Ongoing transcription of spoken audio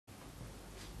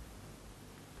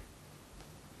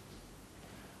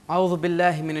A'udhu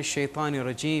billahi minash shaitani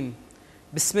rajeem.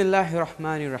 Bismillahir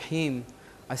Rahmanir Rahim.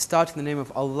 I start in the name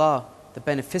of Allah, the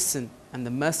Beneficent and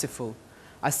the Merciful.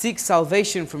 I seek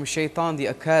salvation from shaitan the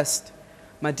accursed.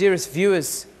 My dearest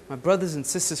viewers, my brothers and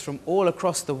sisters from all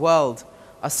across the world,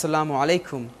 Assalamu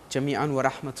alaikum jami'an wa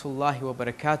rahmatullahi wa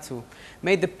barakatuh.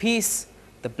 May the peace,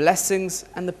 the blessings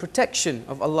and the protection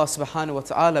of Allah subhanahu wa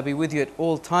ta'ala be with you at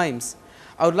all times.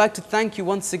 I would like to thank you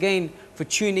once again for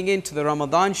tuning in to the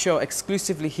Ramadan Show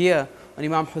exclusively here on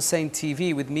Imam Hussein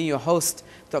TV with me, your host,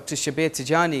 Dr. Shabbir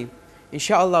Tejani.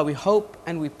 Inshallah, we hope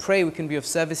and we pray we can be of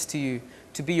service to you,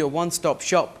 to be your one-stop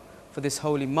shop for this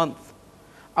holy month.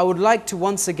 I would like to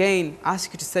once again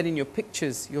ask you to send in your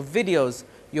pictures, your videos,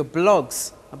 your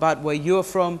blogs about where you're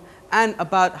from and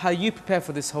about how you prepare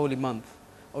for this holy month.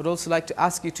 I would also like to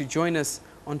ask you to join us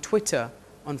on Twitter,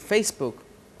 on Facebook,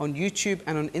 on YouTube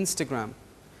and on Instagram.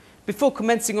 Before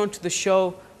commencing on to the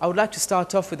show, I would like to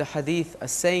start off with a hadith, a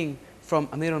saying from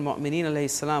Amir al-Mu'mineen alayhi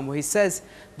salam, where he says,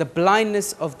 the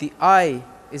blindness of the eye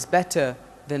is better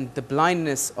than the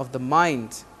blindness of the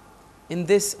mind. In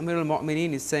this, Amir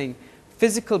al-Mu'mineen is saying,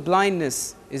 physical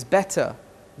blindness is better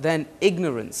than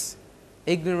ignorance.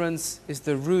 Ignorance is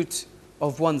the root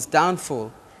of one's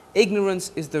downfall.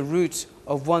 Ignorance is the root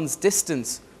of one's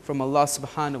distance from Allah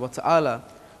subhanahu wa ta'ala.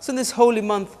 So in this holy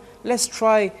month, let's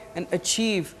try and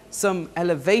achieve some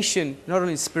elevation, not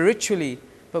only spiritually,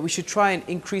 but we should try and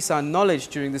increase our knowledge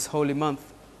during this holy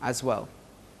month as well.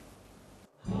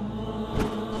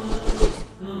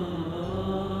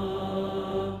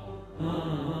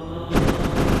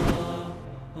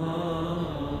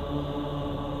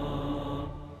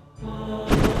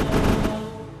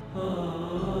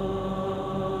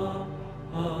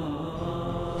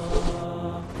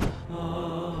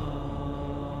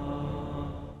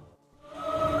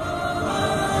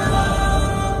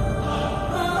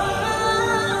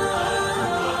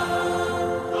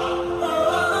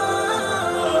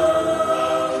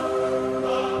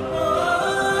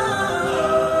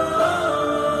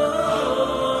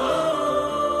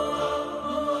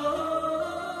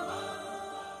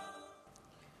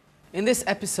 In this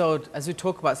episode, as we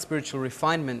talk about spiritual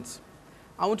refinement,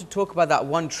 I want to talk about that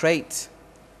one trait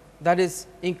that is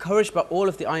encouraged by all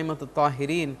of the A'immat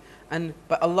al-Tahirin and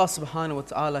by Allah subhanahu wa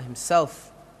ta'ala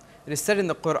himself. It is said in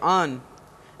the Quran,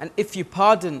 and if you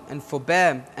pardon and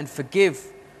forbear and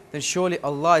forgive, then surely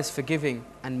Allah is forgiving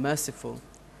and merciful.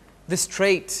 This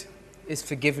trait is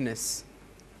forgiveness.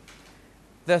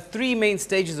 There are three main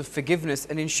stages of forgiveness,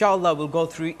 and inshallah we'll go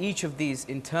through each of these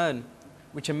in turn,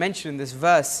 which are mentioned in this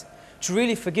verse. To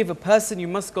really forgive a person, you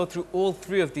must go through all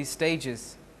three of these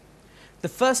stages. The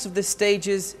first of these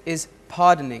stages is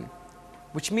pardoning,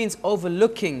 which means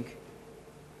overlooking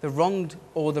the wronged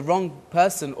or the wrong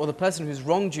person or the person who's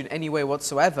wronged you in any way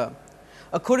whatsoever.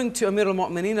 According to Amir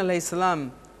al-Mu'mineen alayhi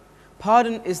salam,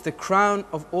 pardon is the crown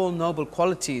of all noble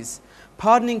qualities.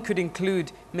 Pardoning could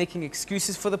include making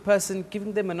excuses for the person,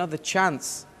 giving them another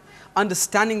chance,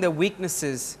 understanding their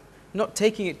weaknesses, not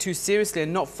taking it too seriously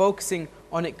and not focusing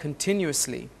on it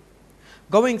continuously.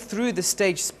 Going through this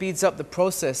stage speeds up the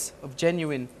process of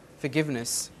genuine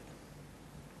forgiveness.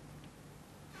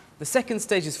 The second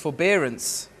stage is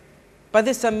forbearance. By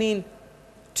this I mean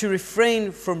to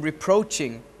refrain from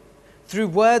reproaching through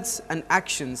words and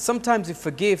actions. Sometimes we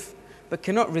forgive but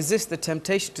cannot resist the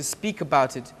temptation to speak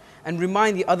about it and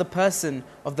remind the other person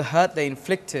of the hurt they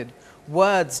inflicted.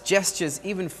 Words, gestures,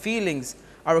 even feelings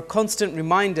are a constant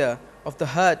reminder of the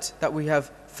hurt that we have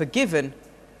forgiven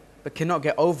but cannot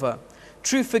get over.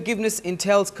 True forgiveness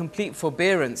entails complete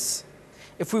forbearance.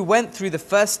 If we went through the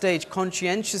first stage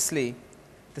conscientiously,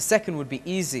 the second would be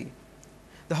easy.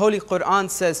 The Holy Quran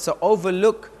says, so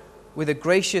overlook with a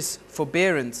gracious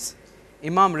forbearance.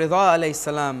 Imam Rida alayhi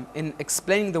salam, in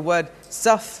explaining the word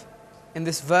saf in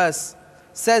this verse,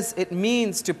 says it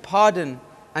means to pardon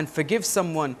and forgive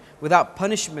someone without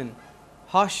punishment,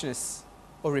 harshness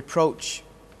or reproach.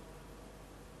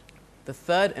 The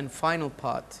third and final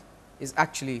part is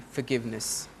actually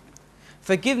forgiveness.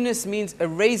 Forgiveness means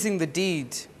erasing the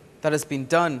deed that has been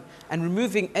done and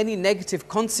removing any negative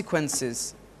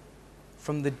consequences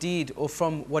from the deed or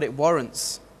from what it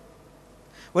warrants.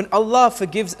 When Allah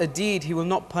forgives a deed, He will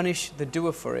not punish the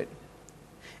doer for it.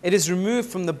 It is removed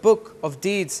from the book of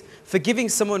deeds. Forgiving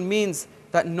someone means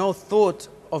that no thought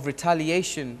of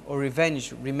retaliation or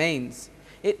revenge remains.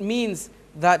 It means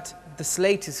that the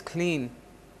slate is clean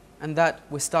and that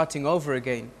we're starting over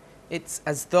again. It's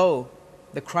as though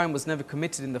the crime was never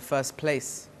committed in the first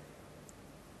place.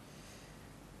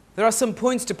 There are some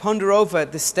points to ponder over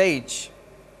at this stage.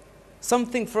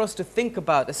 Something for us to think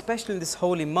about, especially in this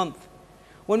holy month.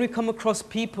 When we come across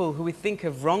people who we think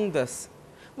have wronged us,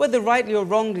 Whether rightly or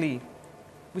wrongly,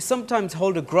 we sometimes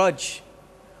hold a grudge.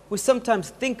 We sometimes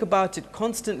think about it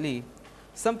constantly.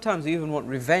 Sometimes we even want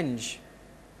revenge.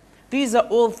 These are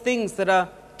all things that are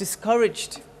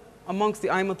discouraged amongst the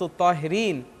A'immatul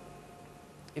Tahireen.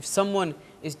 If someone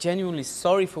is genuinely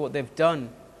sorry for what they've done,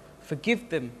 forgive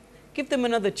them. Give them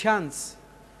another chance.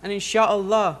 And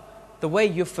insha'Allah, the way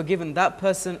you've forgiven that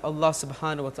person, Allah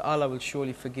subhanahu wa ta'ala will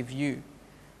surely forgive you.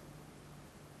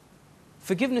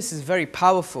 Forgiveness is very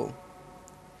powerful.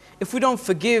 If we don't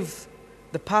forgive,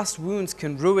 the past wounds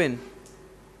can ruin.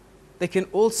 They can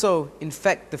also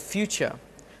infect the future.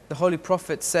 The Holy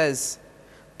Prophet says,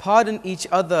 pardon each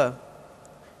other,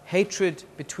 hatred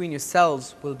between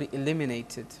yourselves will be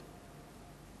eliminated.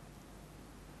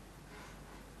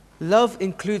 Love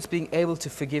includes being able to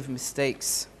forgive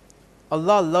mistakes.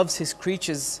 Allah loves His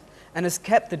creatures and has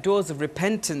kept the doors of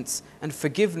repentance and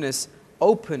forgiveness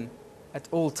open at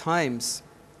all times.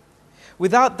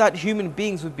 Without that, human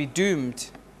beings would be doomed.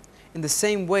 In the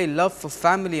same way, love for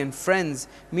family and friends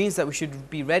means that we should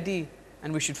be ready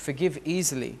and we should forgive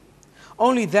easily.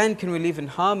 Only then can we live in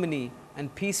harmony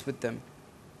and peace with them.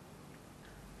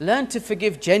 Learn to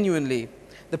forgive genuinely.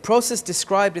 The process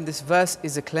described in this verse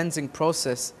is a cleansing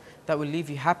process that will leave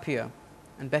you happier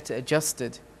and better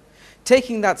adjusted.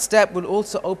 Taking that step will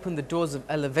also open the doors of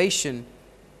elevation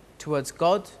towards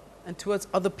God and towards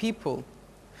other people.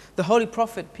 The Holy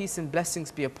Prophet, peace and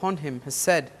blessings be upon him, has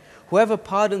said, whoever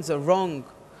pardons a wrong,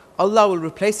 Allah will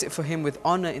replace it for him with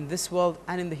honor in this world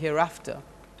and in the hereafter.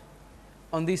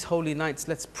 On these holy nights,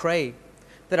 let's pray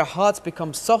that our hearts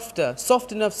become softer,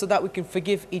 soft enough so that we can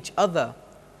forgive each other.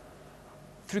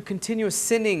 Through continuous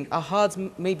sinning, our hearts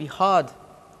may be hard,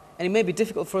 and it may be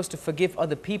difficult for us to forgive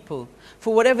other people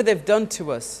for whatever they've done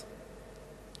to us.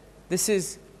 This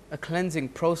is a cleansing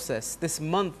process. This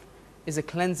month is a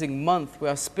cleansing month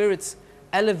where our spirits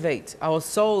elevate, our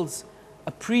souls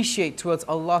appreciate towards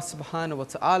Allah subhanahu wa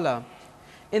ta'ala.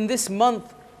 In this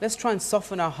month, let's try and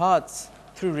soften our hearts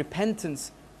through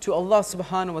repentance to Allah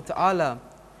subhanahu wa ta'ala.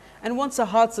 And once our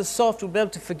hearts are soft, we'll be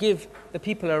able to forgive the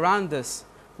people around us.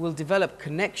 We'll develop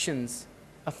connections,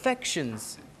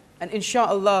 affections. And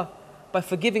insha'Allah, by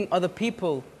forgiving other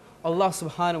people, Allah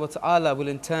subhanahu wa ta'ala will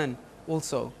in turn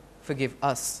also forgive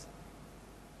us.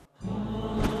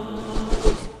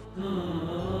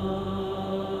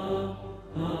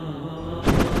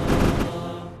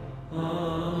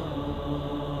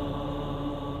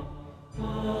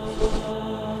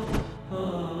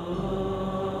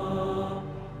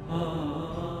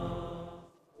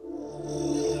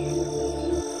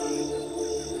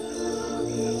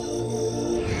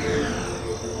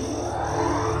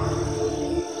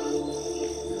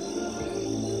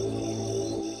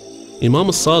 Imam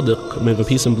al-Sadiq, may the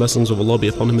peace and blessings of Allah be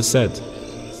upon him, has said,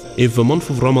 if the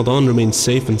month of Ramadan remains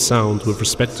safe and sound with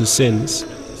respect to sins,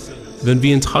 then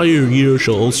the entire year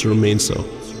shall also remain so.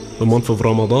 The month of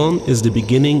Ramadan is the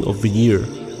beginning of the year.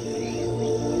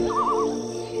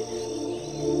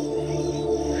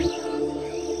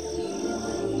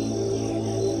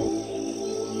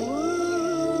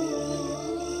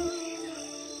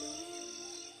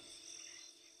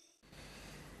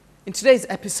 In today's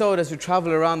episode, as we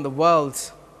travel around the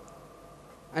world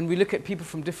and we look at people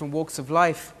from different walks of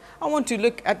life, I want to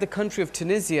look at the country of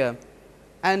Tunisia,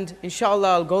 and inshallah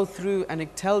I'll go through and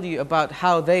tell you about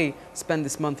how they spend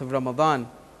this month of Ramadan.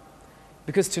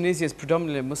 Because Tunisia is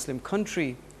predominantly a Muslim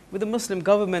country, with a Muslim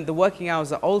government, the working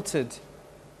hours are altered.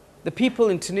 The people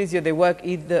in Tunisia, they work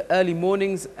either early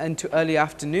mornings into early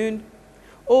afternoon,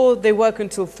 or they work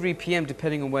until 3 p.m.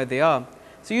 depending on where they are.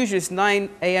 So usually it's 9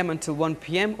 a.m. until 1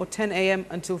 p.m. or 10 a.m.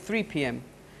 until 3 p.m.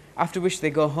 After which they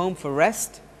go home for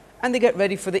rest and they get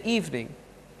ready for the evening.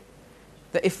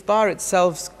 The iftar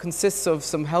itself consists of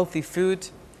some healthy food,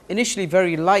 initially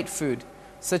very light food,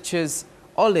 such as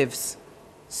olives,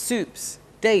 soups,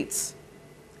 dates.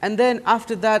 And then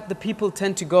after that, the people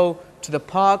tend to go to the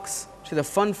parks, to the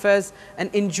fun fairs, and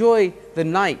enjoy the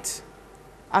night.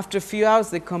 After a few hours,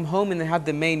 they come home and they have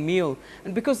the main meal.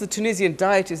 And because the Tunisian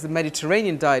diet is the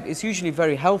Mediterranean diet, it's usually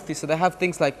very healthy. So they have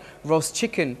things like roast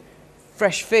chicken,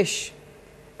 fresh fish.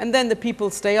 And then the people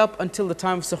stay up until the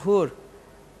time of suhoor.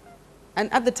 And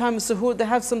at the time of suhoor, they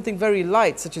have something very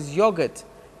light, such as yogurt,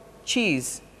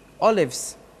 cheese,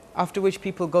 olives, after which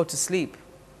people go to sleep.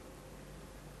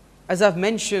 As I've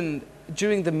mentioned,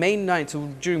 during the main nights, or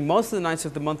during most of the nights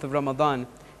of the month of Ramadan,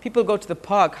 people go to the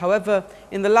park. However,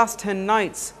 in the last 10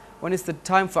 nights, when it's the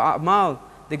time for a'mal,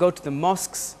 they go to the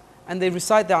mosques and they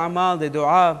recite their a'mal, their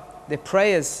dua, their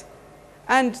prayers,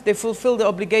 and they fulfill their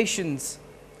obligations,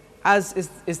 as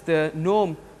is the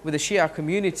norm with the Shia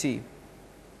community.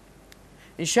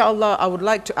 Inshallah, I would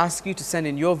like to ask you to send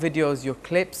in your videos, your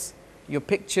clips, your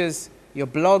pictures, your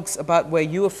blogs about where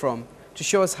you are from to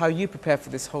show us how you prepare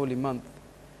for this holy month.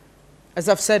 As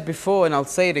I've said before, and I'll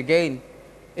say it again,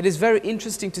 it is very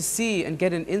interesting to see and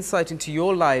get an insight into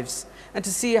your lives and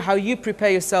to see how you prepare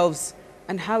yourselves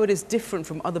and how it is different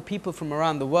from other people from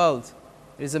around the world.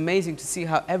 It is amazing to see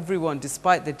how everyone,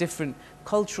 despite their different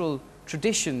cultural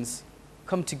traditions,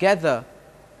 come together,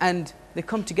 and they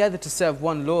come together to serve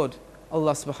one Lord,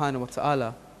 Allah subhanahu wa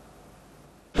ta'ala.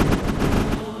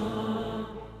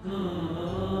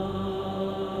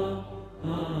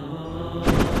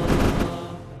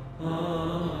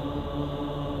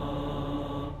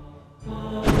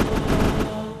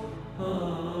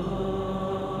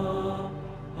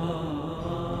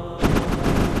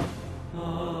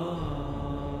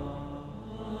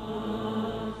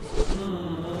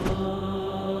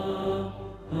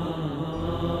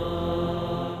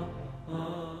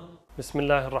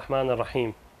 Bismillah ar-Rahman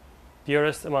ar-Rahim.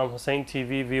 Dearest Imam Hussein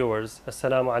TV viewers,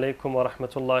 Assalamu alaikum wa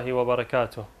rahmatullahi wa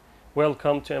barakatuh.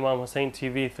 Welcome to Imam Hussein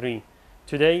TV 3.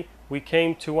 Today we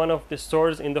came to one of the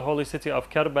stores in the holy city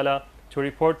of Karbala to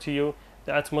report to you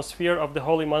the atmosphere of the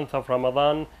holy month of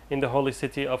Ramadan in the holy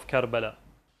city of Karbala.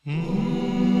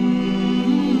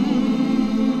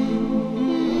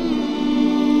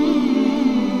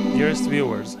 Dearest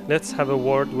viewers, let's have a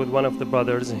word with one of the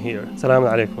brothers here. Assalamu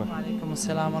alaikum. وعليكم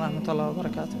السلام ورحمة الله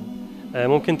وبركاته.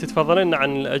 ممكن تتفضلين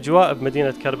عن الأجواء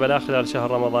بمدينة كربلاء خلال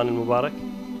شهر رمضان المبارك؟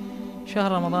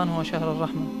 شهر رمضان هو شهر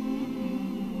الرحمة.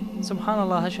 سبحان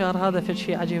الله، هالشهر هذا في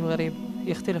شيء عجيب غريب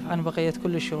يختلف عن بقية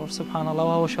كل الشهور، سبحان الله،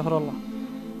 وهو شهر الله.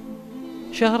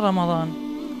 شهر رمضان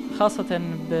خاصة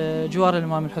بجوار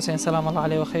الإمام الحسين سلام الله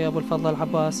عليه وأخيه أبو الفضل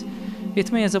العباس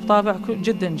يتميز بطابع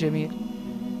جدا جميل،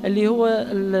 اللي هو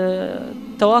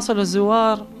تواصل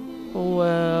الزوار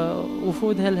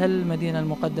ووفود هالمدينة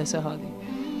المقدسة هذه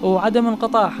وعدم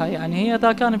انقطاعها. يعني هي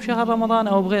إذا كان بشهر رمضان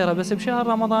أو بغيره، بس بشهر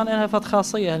رمضان لها فت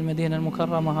خاصية المدينة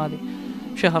المكرمة هذه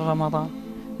بشهر رمضان،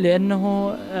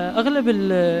 لأنه أغلب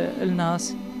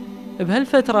الناس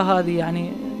بهالفترة هذه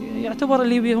يعني يعتبر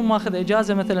اللي بيهم ماخذ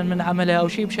إجازة مثلا من عمله أو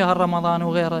شيء بشهر رمضان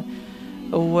وغيره،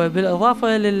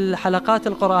 وبالإضافة للحلقات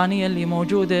القرآنية اللي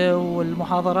موجودة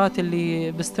والمحاضرات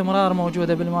اللي باستمرار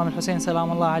موجودة بالإمام الحسين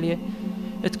سلام الله عليه،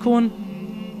 تكون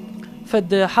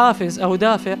فد حافز أو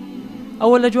دافع،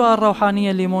 أو الأجواء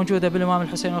الروحانية اللي موجودة بالإمام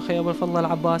الحسين وأخيه أبو الفضل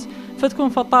العباس، فتكون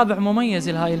في طابع مميز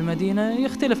لهاي المدينة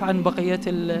يختلف عن بقية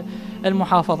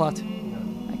المحافظات.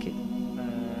 أكيد.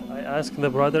 I asked the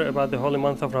brother about the holy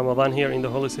month of Ramadan here in the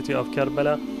holy city of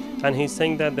Karbala, and he's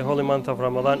saying that the holy month of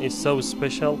Ramadan is so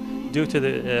special due to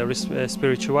the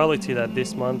spirituality that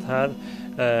this month had.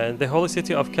 The holy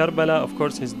city of Karbala, of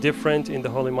course, is different in the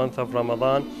holy month of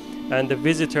Ramadan, and the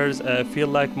visitors feel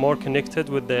like more connected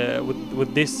with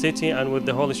this city and with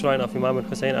the holy shrine of Imam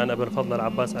al-Hussein and Abu al-Fadl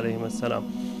al-Abbas alayhim as-salam.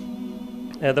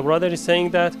 The brother is saying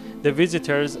that the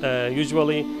visitors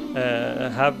usually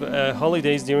have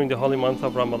holidays during the holy month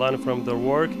of Ramadan from their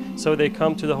work, so they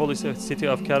come to the holy city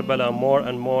of Karbala more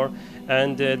and more,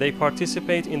 and they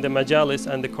participate in the majalis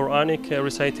and the Quranic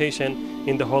recitation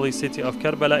in the holy city of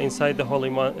Karbala inside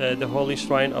the holy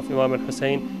shrine of Imam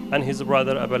al-Hussein and his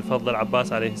brother Abu al-Fadl al-Abbas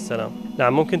alayhi salam.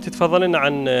 نعم، ممكن تتفضلين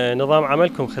عن نظام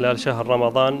عملكم خلال شهر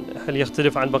رمضان؟ هل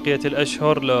يختلف عن بقية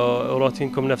الأشهر لو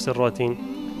روتينكم نفس الروتين؟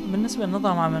 بالنسبة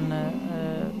لنظام عملنا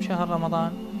بشهر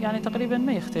رمضان يعني تقريبا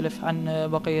ما يختلف عن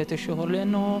بقية الشهور،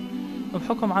 لأنه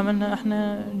بحكم عملنا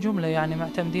احنا جملة يعني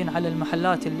معتمدين على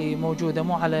المحلات اللي موجودة،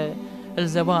 مو على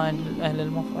الزبائن أهل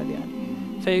المفرد يعني،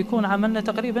 فيكون عملنا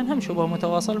تقريبا هم شبه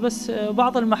متواصل. بس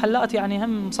بعض المحلات يعني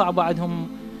هم صعب عندهم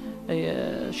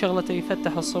شغلة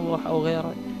يفتح الصبح أو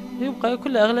غيره، يبقى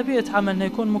كل أغلبية عملنا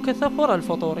يكون مكثف وراء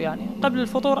الفطور. يعني قبل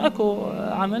الفطور أكو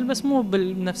عمل بس مو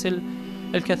بنفس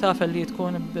الكثافة اللي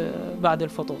تكون بعد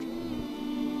الفطور.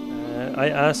 I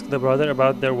asked the brother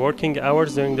about their working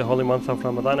hours during the holy month of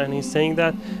Ramadan, and he's saying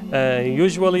that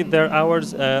usually their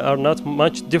hours are not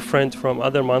much different from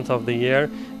other months of the year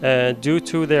due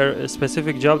to their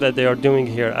specific job that they are doing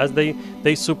here, as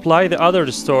they supply the other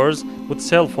stores with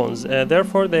cell phones.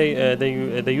 Therefore,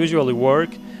 they usually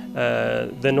work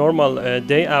the normal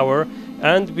day hour,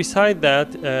 and beside that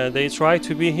they try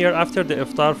to be here after the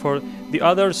iftar for the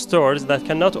other stores that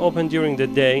cannot open during the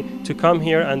day to come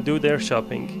here and do their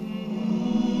shopping.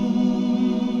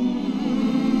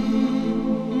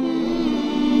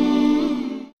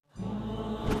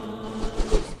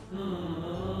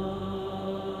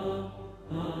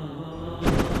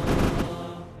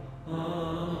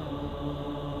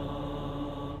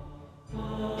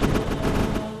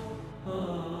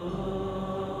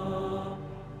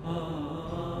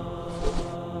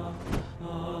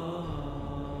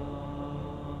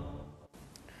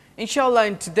 Inshallah,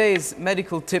 in today's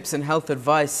medical tips and health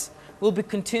advice, we'll be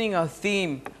continuing our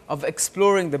theme of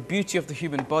exploring the beauty of the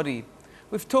human body.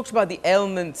 We've talked about the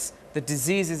ailments, the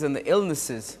diseases and the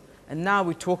illnesses, and now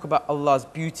we talk about Allah's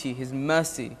beauty, His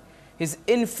mercy, His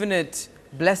infinite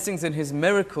blessings and His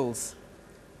miracles,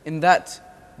 in that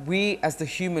we as the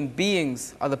human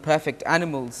beings are the perfect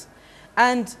animals.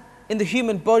 And in the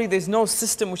human body there's no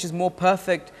system which is more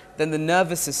perfect than the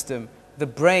nervous system, the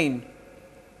brain.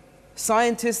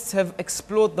 Scientists have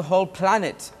explored the whole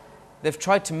planet. They've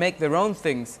tried to make their own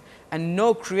things, and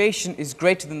no creation is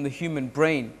greater than the human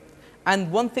brain.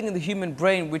 And one thing in the human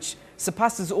brain which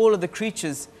surpasses all other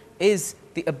creatures is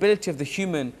the ability of the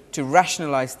human to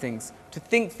rationalize things, to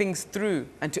think things through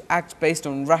and to act based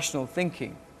on rational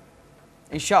thinking.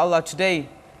 Inshallah, today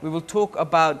we will talk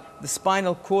about the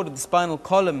spinal cord or the spinal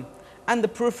column and the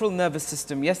peripheral nervous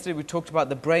system. Yesterday we talked about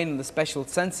the brain and the special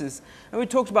senses, and we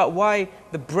talked about why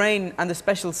the brain and the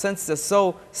special senses are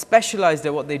so specialized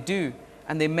at what they do,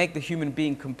 and they make the human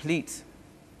being complete.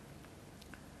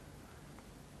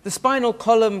 The spinal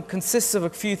column consists of a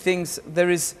few things.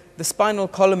 There is the spinal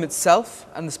column itself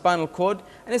and the spinal cord,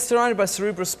 and it's surrounded by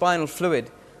cerebrospinal fluid.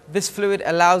 This fluid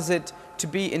allows it to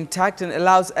be intact and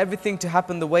allows everything to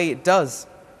happen the way it does.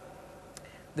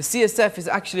 The CSF is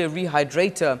actually a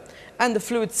rehydrator, and the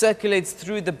fluid circulates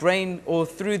through the brain or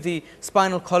through the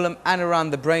spinal column and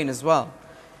around the brain as well.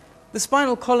 The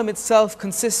spinal column itself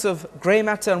consists of grey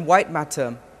matter and white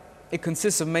matter. It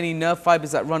consists of many nerve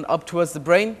fibers that run up towards the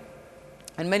brain,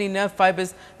 and many nerve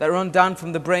fibers that run down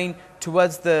from the brain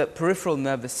towards the peripheral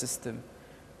nervous system.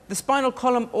 The spinal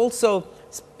column also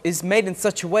is made in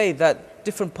such a way that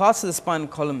different parts of the spinal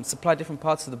column supply different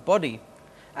parts of the body.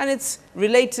 And it's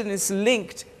related and it's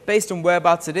linked based on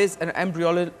whereabouts it is and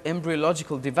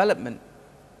embryological development,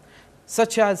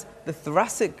 such as the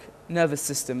thoracic nervous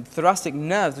system. Thoracic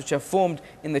nerves, which are formed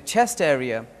in the chest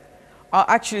area, are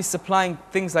actually supplying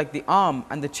things like the arm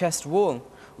and the chest wall,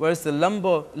 whereas the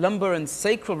lumbar and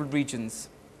sacral regions,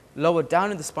 lower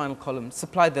down in the spinal column,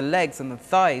 supply the legs and the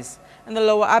thighs and the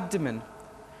lower abdomen.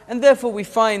 And therefore we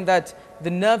find that the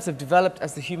nerves have developed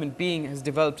as the human being has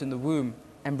developed in the womb,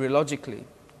 embryologically.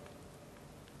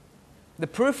 The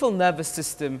peripheral nervous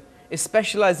system is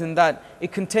specialized in that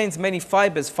it contains many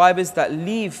fibers that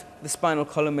leave the spinal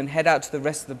column and head out to the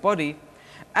rest of the body,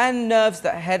 and nerves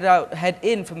that head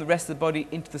in from the rest of the body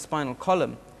into the spinal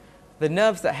column. The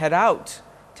nerves that head out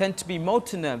tend to be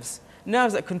motor nerves,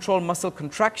 nerves that control muscle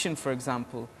contraction, for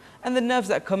example, and the nerves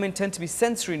that come in tend to be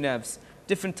sensory nerves.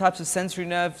 Different types of sensory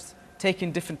nerves take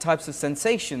in different types of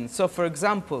sensations. So, for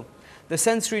example, the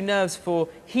sensory nerves for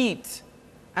heat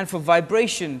and for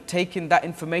vibration take in that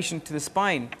information to the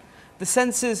spine. The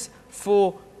senses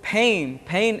for pain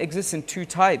exists in two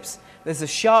types. There's a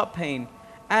sharp pain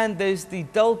and there's the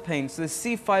dull pain. So there's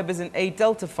C fibers and A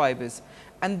delta fibers,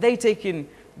 and they take in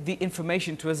the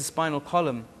information towards the spinal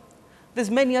column.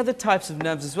 There's many other types of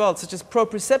nerves as well, such as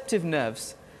proprioceptive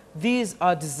nerves. These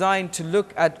are designed to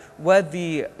look at where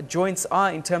the joints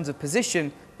are in terms of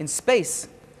position in space.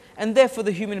 And therefore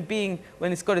the human being,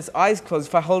 when it's got its eyes closed,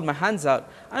 if I hold my hands out,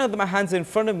 I know that my hands are in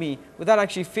front of me without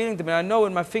actually feeling them, and I know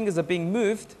when my fingers are being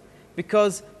moved,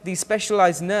 because these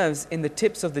specialized nerves in the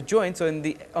tips of the joints or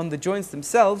on the joints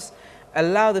themselves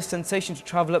allow the sensation to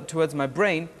travel up towards my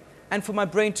brain, and for my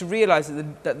brain to realize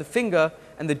that the finger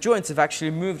and the joints have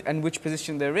actually moved and which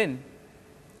position they're in.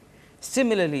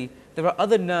 Similarly, there are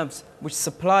other nerves which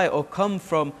supply or come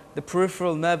from the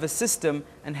peripheral nervous system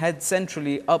and head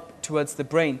centrally up towards the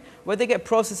brain, where they get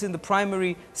processed in the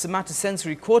primary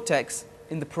somatosensory cortex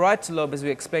in the parietal lobe, as we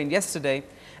explained yesterday,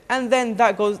 and then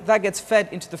that gets fed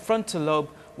into the frontal lobe,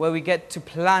 where we get to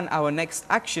plan our next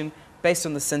action based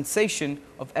on the sensation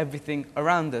of everything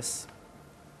around us.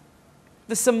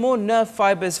 There's some more nerve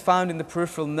fibers found in the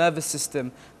peripheral nervous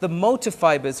system. The motor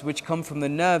fibers, which come from the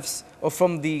nerves or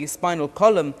from the spinal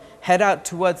column, head out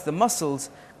towards the muscles,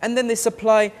 and then they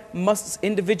supply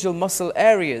individual muscle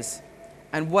areas.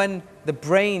 And when the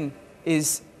brain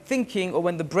is thinking, or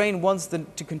when the brain wants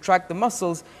to contract the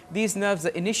muscles, these nerves are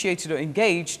initiated or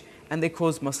engaged, and they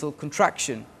cause muscle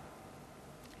contraction.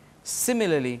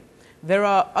 Similarly, there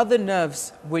are other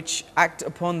nerves which act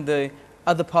upon the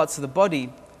other parts of the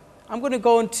body. I'm going to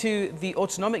go into the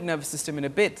autonomic nervous system in a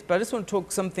bit, but I just want to talk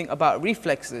something about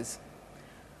reflexes.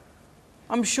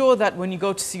 I'm sure that when you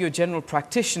go to see your general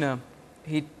practitioner,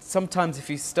 sometimes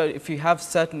if you have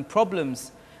certain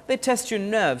problems, they test your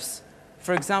nerves.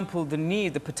 For example, the knee,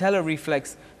 the patellar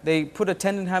reflex, they put a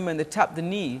tendon hammer and they tap the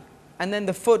knee, and then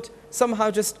the foot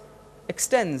somehow just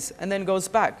extends and then goes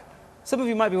back. Some of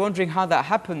you might be wondering how that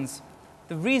happens.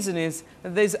 The reason is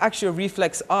that there's actually a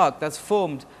reflex arc that's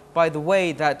formed by the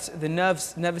way that the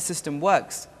nervous system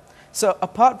works. So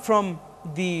apart from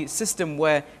the system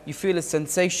where you feel a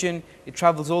sensation, it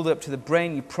travels all the way up to the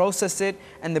brain, you process it,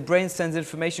 and the brain sends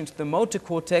information to the motor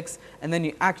cortex, and then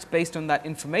you act based on that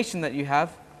information that you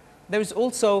have. There is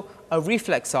also a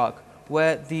reflex arc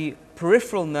where the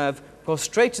peripheral nerve goes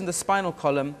straight in the spinal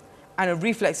column, and a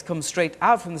reflex comes straight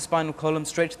out from the spinal column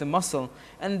straight to the muscle,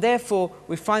 and therefore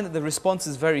we find that the response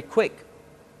is very quick.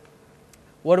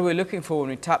 What are we looking for when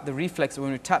we tap the reflex or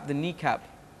when we tap the kneecap?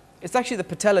 It's actually the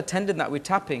patellar tendon that we're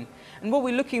tapping, and what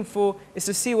we're looking for is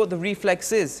to see what the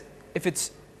reflex is. If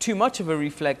it's too much of a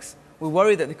reflex, we're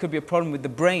worried that there could be a problem with the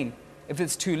brain. If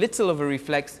it's too little of a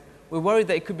reflex, we're worried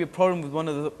that it could be a problem with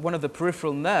one of the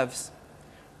peripheral nerves.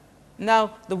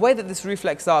 Now, the way that this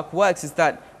reflex arc works is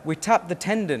that we tap the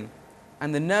tendon,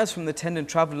 and the nerves from the tendon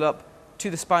travel up to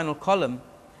the spinal column.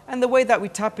 And the way that we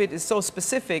tap it is so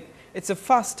specific, it's a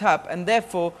fast tap, and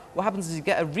therefore what happens is you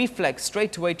get a reflex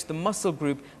straight away to the muscle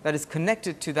group that is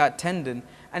connected to that tendon.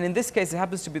 And in this case, it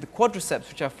happens to be the quadriceps,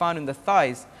 which are found in the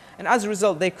thighs. And as a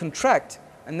result, they contract,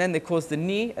 and then they cause the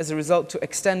knee, as a result, to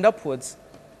extend upwards.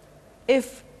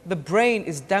 If the brain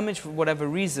is damaged for whatever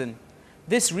reason,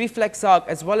 this reflex arc,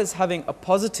 as well as having a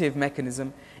positive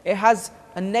mechanism, it has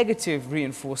a negative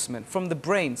reinforcement from the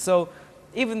brain. So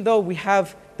even though we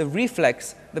have the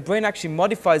reflex, the brain actually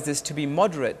modifies this to be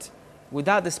moderate.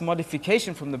 Without this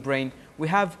modification from the brain, we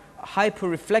have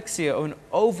hyperreflexia, or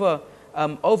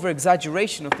an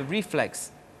over-exaggeration of the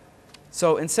reflex.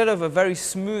 So instead of a very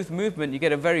smooth movement, you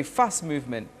get a very fast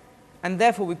movement. And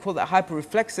therefore we call that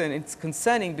hyperreflexia, and it's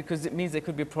concerning because it means there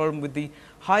could be a problem with the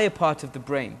higher part of the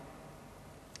brain.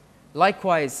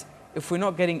 Likewise, if we're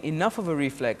not getting enough of a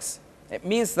reflex, it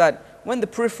means that when the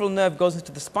peripheral nerve goes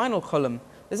into the spinal column,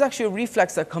 there's actually a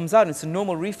reflex that comes out, and it's a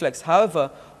normal reflex. However,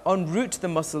 en route to the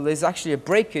muscle, there's actually a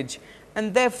breakage,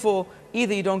 and therefore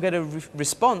either you don't get a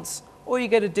response or you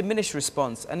get a diminished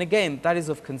response. And again, that is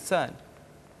of concern.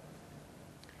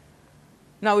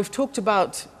 Now, we've talked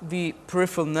about the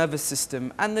peripheral nervous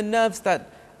system and the nerves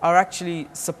that are actually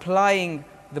supplying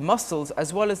the muscles,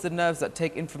 as well as the nerves that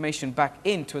take information back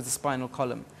into the spinal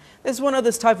column. There's one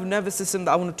other type of nervous system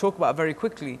that I want to talk about very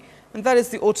quickly, and that is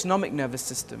the autonomic nervous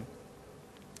system.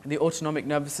 The autonomic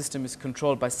nervous system is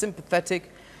controlled by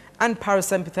sympathetic and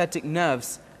parasympathetic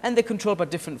nerves, and they're controlled by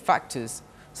different factors.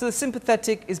 So the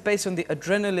sympathetic is based on the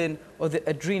adrenaline or the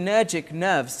adrenergic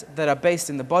nerves that are based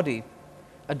in the body.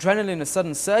 Adrenaline, a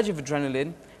sudden surge of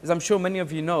adrenaline, as I'm sure many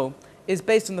of you know, is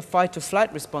based on the fight or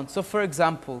flight response. So for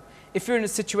example, if you're in a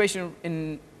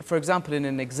situation, for example, in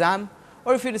an exam,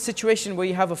 or if you're in a situation where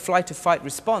you have a flight or fight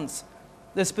response,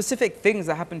 there's specific things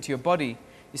that happen to your body.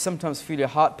 You sometimes feel your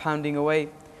heart pounding away,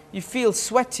 you feel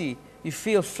sweaty, you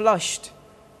feel flushed,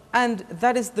 and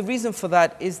that is the reason for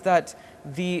that is that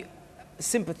the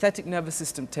sympathetic nervous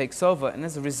system takes over, and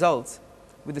as a result,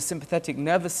 with the sympathetic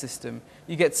nervous system,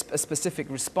 you get a specific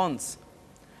response.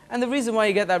 And the reason why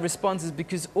you get that response is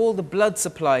because all the blood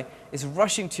supply is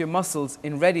rushing to your muscles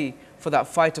in ready for that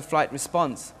fight or flight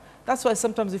response. That's why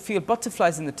sometimes you feel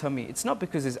butterflies in the tummy. It's not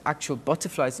because there's actual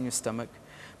butterflies in your stomach,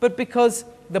 but because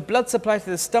the blood supply to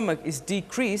the stomach is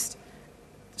decreased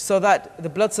so that the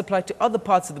blood supply to other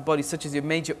parts of the body, such as your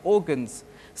major organs,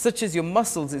 such as your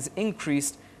muscles, is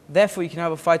increased. Therefore, you can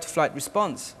have a fight or flight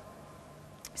response.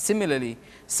 Similarly,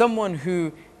 someone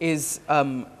who is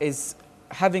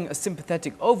having a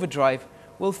sympathetic overdrive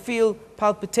will feel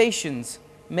palpitations,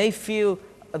 may feel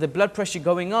the blood pressure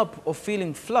going up or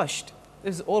feeling flushed.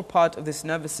 This is all part of this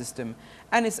nervous system,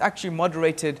 and it's actually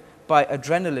moderated by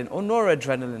adrenaline, or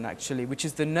noradrenaline actually, which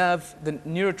is the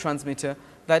neurotransmitter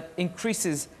that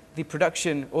increases the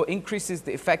production or increases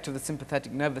the effect of the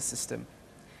sympathetic nervous system.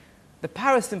 The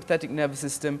parasympathetic nervous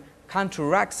system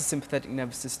counteracts the sympathetic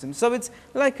nervous system. So it's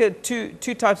like two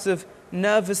types of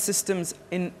nervous systems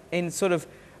in sort of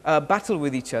battle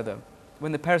with each other.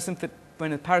 When the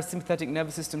parasympathetic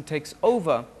nervous system takes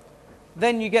over,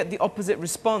 then you get the opposite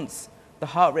response. The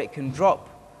heart rate can drop,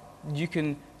 you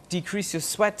can decrease your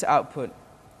sweat output,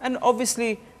 and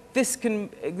obviously this can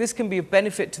be of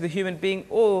benefit to the human being,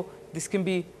 or this can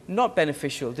be not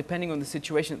beneficial depending on the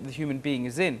situation that the human being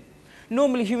is in.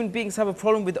 Normally human beings have a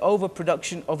problem with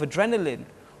overproduction of adrenaline,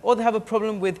 or they have a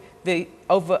problem with the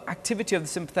overactivity of the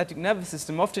sympathetic nervous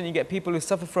system. Often you get people who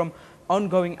suffer from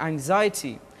ongoing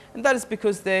anxiety, and that is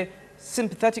because their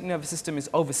sympathetic nervous system is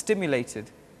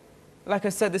overstimulated. Like I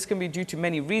said, this can be due to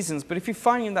many reasons, but if you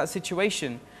find in that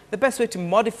situation, the best way to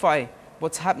modify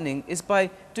what's happening is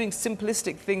by doing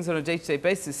simplistic things on a day-to-day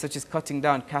basis, such as cutting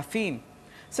down caffeine,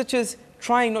 such as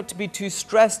trying not to be too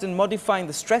stressed and modifying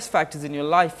the stress factors in your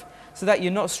life so that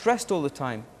you're not stressed all the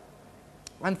time.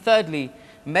 And thirdly,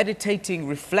 meditating,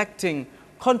 reflecting,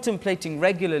 contemplating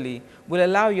regularly will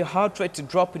allow your heart rate to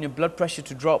drop and your blood pressure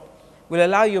to drop, will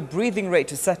allow your breathing rate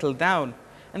to settle down,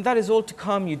 and that is all to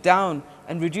calm you down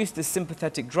and reduce the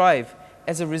sympathetic drive.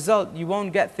 As a result, you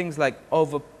won't get things like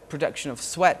overproduction of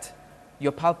sweat,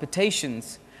 your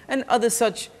palpitations, and other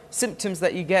such symptoms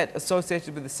that you get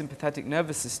associated with the sympathetic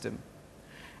nervous system.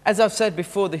 As I've said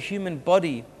before, the human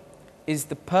body is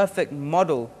the perfect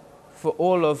model for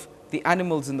all of the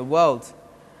animals in the world.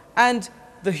 And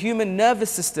the human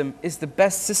nervous system is the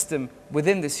best system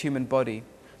within this human body.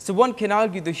 So one can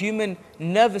argue the human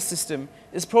nervous system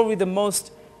is probably the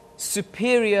most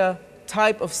superior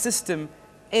type of system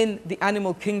in the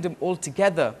animal kingdom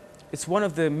altogether. It's one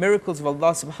of the miracles of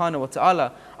Allah subhanahu wa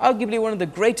ta'ala, arguably one of the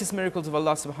greatest miracles of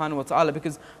Allah subhanahu wa ta'ala,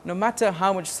 because no matter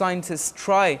how much scientists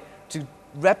try to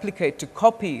replicate, to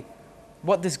copy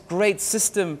what this great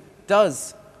system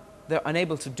does, they're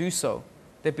unable to do so.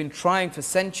 They've been trying for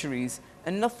centuries,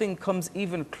 and nothing comes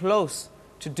even close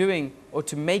to doing or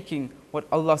to making what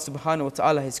Allah subhanahu wa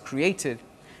ta'ala has created.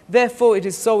 Therefore, it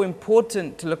is so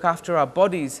important to look after our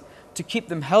bodies, to keep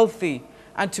them healthy,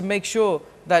 and to make sure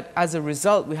that as a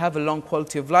result we have a long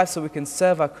quality of life so we can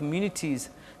serve our communities,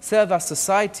 serve our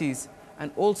societies,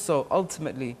 and also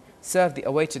ultimately serve the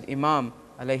awaited Imam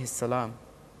alayhi salam.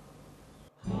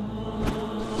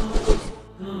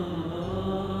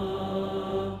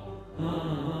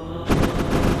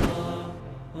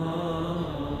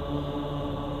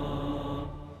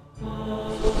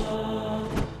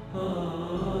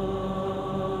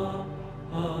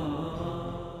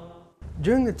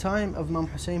 During the time of Imam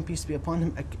Hussein, peace be upon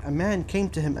him, a man came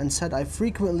to him and said, I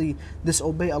frequently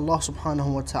disobey Allah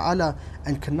subhanahu wa ta'ala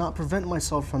and cannot prevent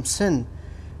myself from sin.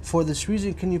 For this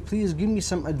reason, can you please give me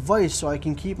some advice so I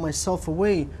can keep myself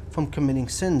away from committing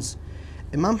sins?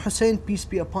 Imam Hussein, peace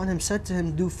be upon him, said to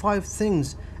him, do 5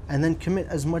 things and then commit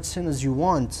as much sin as you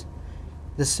want.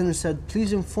 The sinner said,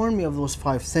 please inform me of those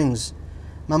 5 things.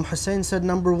 Imam Hussein said,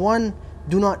 number 1,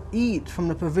 do not eat from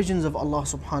the provisions of Allah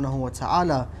subhanahu wa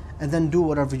ta'ala, and then do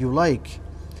whatever you like.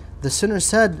 The sinner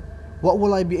said, what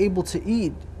will I be able to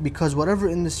eat? Because whatever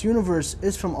in this universe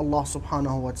is from Allah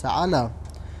subhanahu wa ta'ala.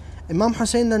 Imam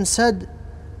Hussein then said,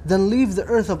 then leave the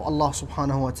earth of Allah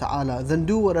subhanahu wa ta'ala, then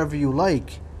do whatever you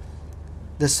like.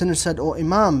 The sinner said, oh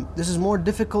Imam, this is more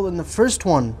difficult than the first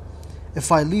one.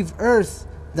 If I leave earth,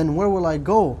 then where will I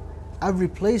go? Every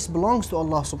place belongs to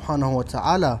Allah subhanahu wa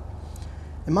ta'ala.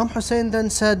 Imam Hussein then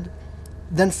said,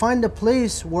 then find a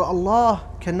place where Allah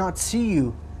cannot see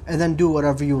you and then do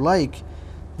whatever you like.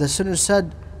 The sinner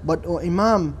said, but O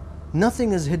Imam,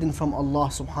 nothing is hidden from Allah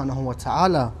subhanahu wa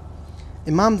ta'ala.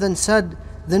 Imam then said,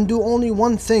 then do only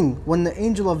one thing. When the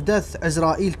angel of death,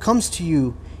 Azrael, comes to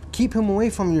you, keep him away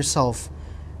from yourself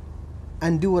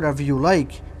and do whatever you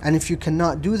like. And if you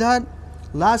cannot do that,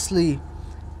 lastly,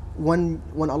 when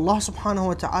Allah subhanahu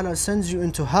wa ta'ala sends you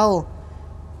into hell,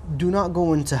 do not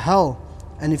go into hell.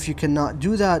 And if you cannot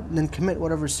do that, then commit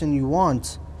whatever sin you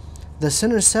want. The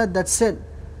sinner said, that's it,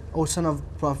 O son of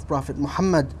Prophet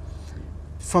Muhammad.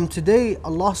 From today,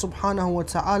 Allah subhanahu wa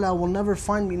ta'ala will never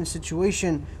find me in a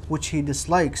situation which He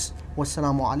dislikes.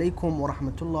 Wassalamu alaikum wa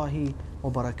rahmatullahi wa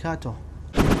barakatuh.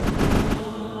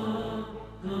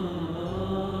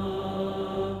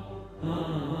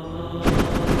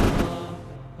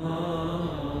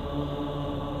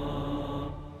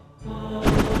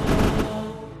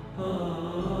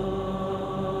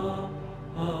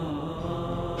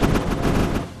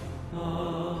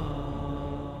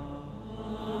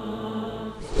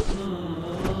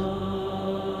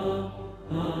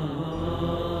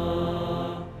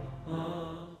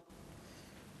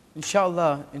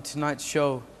 Inshallah, in tonight's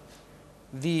show,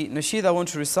 the nasheed I want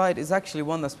to recite is actually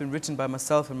one that's been written by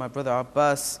myself and my brother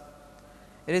Abbas.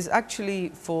 It is actually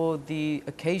for the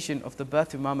occasion of the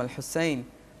birth of Imam al-Hussein,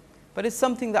 but it's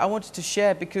something that I wanted to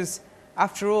share because,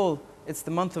 after all, it's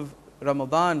the month of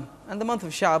Ramadan, and the month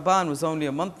of Sha'ban was only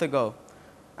a month ago.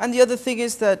 And the other thing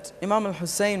is that Imam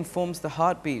al-Hussein forms the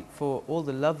heartbeat for all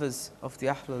the lovers of the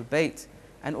Ahlul Bayt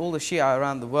and all the Shi'a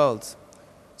around the world.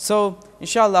 So,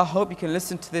 inshallah, I hope you can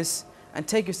listen to this and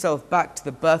take yourself back to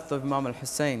the birth of Imam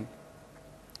al-Hussein.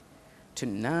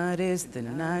 Tonight is the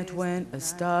night when a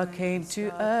star came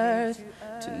to earth.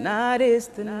 Tonight is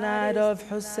the night of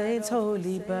Hussein's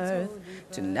holy birth.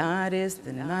 Tonight is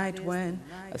the night when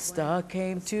a star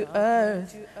came to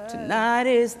earth. Tonight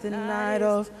is the night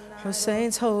of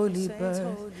Hussein's holy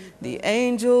birth. The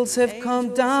angels have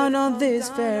come down on this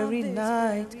very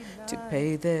night to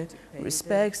pay their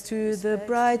respects to the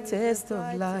brightest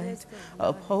of light,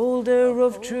 upholder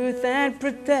of truth and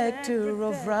protector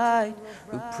of right,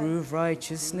 who proved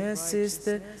righteousness is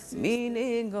the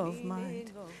meaning of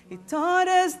might. He taught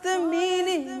us the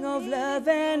meaning of love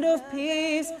and of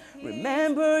peace.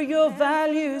 Remember your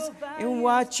values in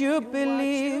what you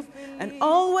believe, and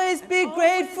always be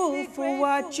grateful for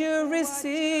what you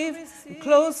receive.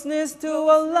 Closeness to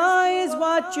Allah is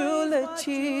what you'll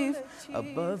achieve.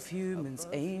 Above humans,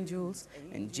 angels,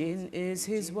 and jinn is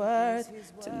his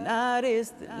worth. Tonight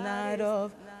is the night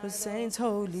of Hussein's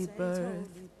holy birth.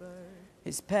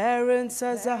 His parents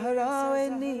are Zahra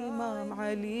and Imam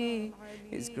Ali.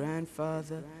 His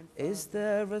grandfather is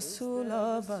the Rasul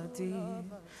of Adi.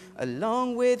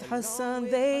 Along with Hassan,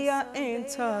 they are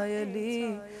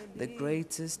entirely the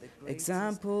greatest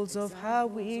examples of how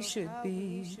we should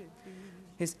be.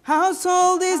 His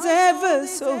household is ever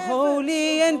so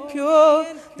holy and pure.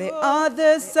 They are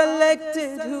the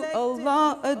selected who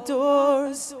Allah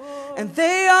adores, and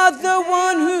they are the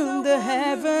one whom the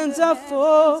heavens are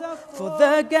for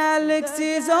the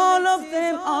galaxies, all of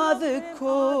them are the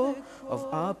core of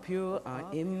our pure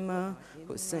Imam.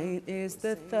 Hussein is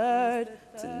the third.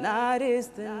 Tonight is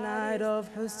the night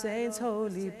of Hussein's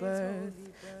holy birth.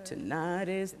 Tonight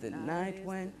is the night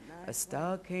when a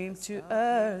star came to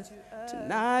earth.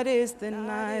 Tonight is the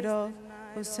night of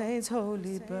Hussein's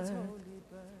holy birth.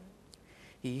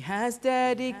 He has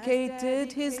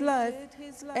dedicated his life,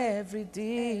 every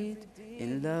deed,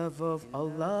 in love of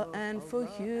Allah and for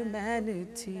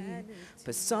humanity.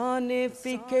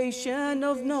 Personification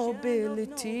of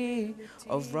nobility,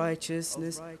 of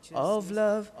righteousness, of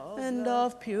love and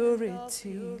of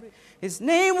purity. His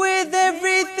name with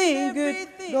everything good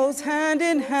goes hand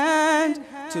in hand.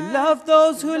 To love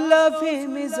those who love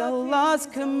him is Allah's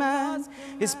command.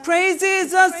 His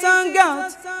praises are sung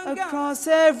out across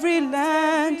every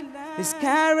land. His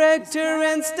character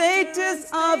and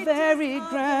status are very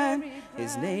grand.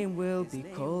 His name will be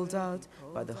called out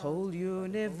by the whole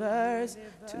universe.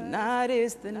 Tonight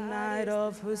is the night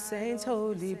of Hussein's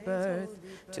holy birth.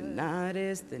 Tonight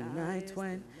is the night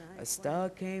when a star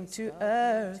came to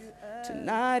earth.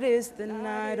 Tonight is the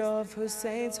night of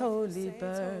Hussein's holy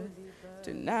birth.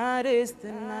 Tonight is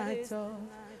the night of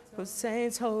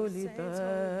Hussein's holy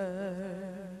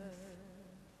birth.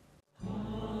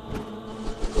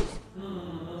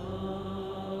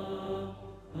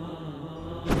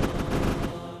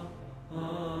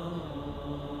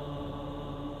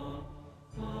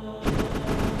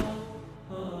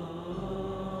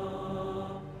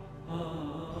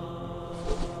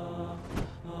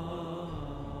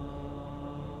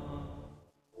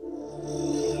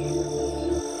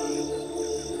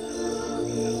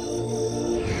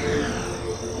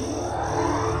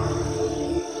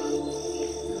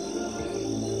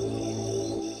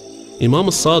 Imam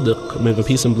al-Sadiq, may the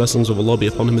peace and blessings of Allah be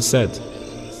upon him, has said,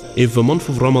 if the month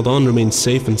of Ramadan remains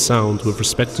safe and sound with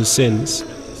respect to sins,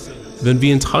 then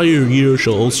the entire year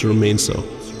shall also remain so.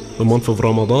 The month of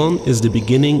Ramadan is the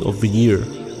beginning of the year.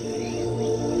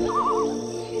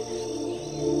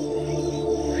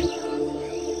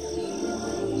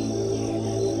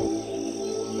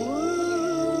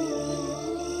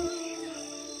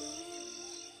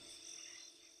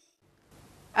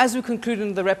 As we conclude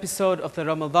another episode of the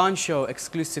Ramadan Show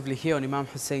exclusively here on Imam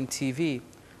Hussein TV,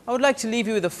 I would like to leave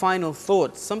you with a final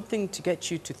thought, something to get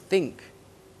you to think,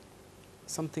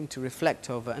 something to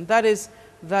reflect over, and that is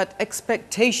that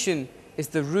expectation is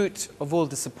the root of all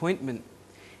disappointment.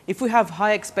 If we have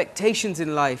high expectations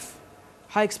in life,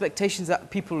 high expectations that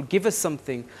people will give us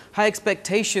something, high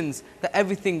expectations that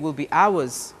everything will be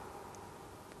ours,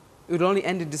 it would only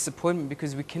end in disappointment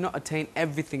because we cannot attain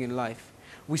everything in life.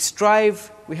 We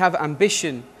strive, we have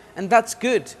ambition, and that's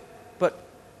good, but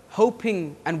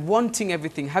hoping and wanting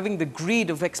everything, having the greed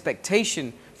of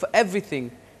expectation for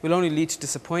everything will only lead to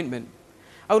disappointment.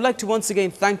 I would like to once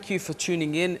again thank you for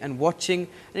tuning in and watching,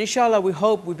 and inshallah we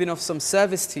hope we've been of some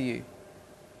service to you.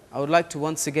 I would like to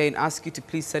once again ask you to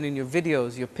please send in your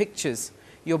videos, your pictures,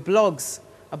 your blogs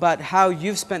about how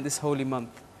you've spent this holy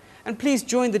month. And please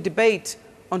join the debate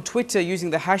on Twitter using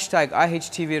the hashtag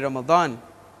IHTVRamadan.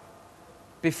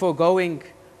 Before going,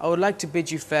 I would like to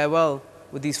bid you farewell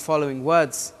with these following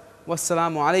words.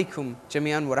 Wassalamu alaikum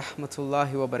jami'an wa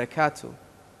rahmatullahi wa barakatuh.